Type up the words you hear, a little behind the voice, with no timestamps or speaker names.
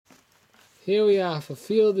Here we are for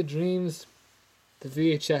Field of Dreams, the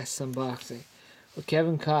VHS unboxing. With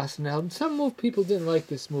Kevin Costner. Now, some people didn't like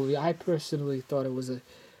this movie. I personally thought it was a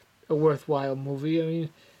worthwhile movie. I mean,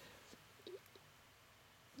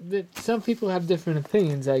 some people have different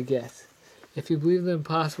opinions, I guess. If you believe the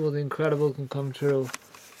impossible, the incredible can come true.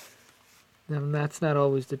 Then that's not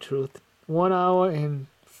always the truth. 1 hour and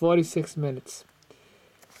 46 minutes.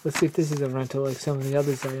 Let's see if this is a rental like some of the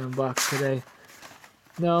others I unboxed today.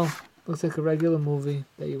 No, looks like a regular movie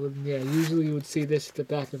that you would, usually you would see this at the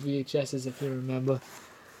back of VHSs if you remember.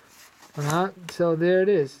 So there it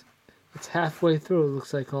is. It's halfway through, it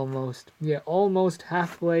looks like almost. Yeah, almost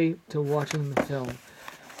halfway to watching the film.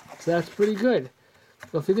 So that's pretty good.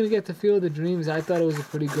 So if you're going to get the Field of the Dreams, I thought it was a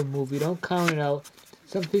pretty good movie. Don't count it out.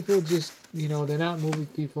 Some people just, they're not movie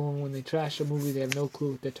people, and when they trash a movie, they have no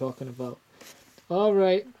clue what they're talking about.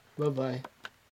 Alright, bye-bye.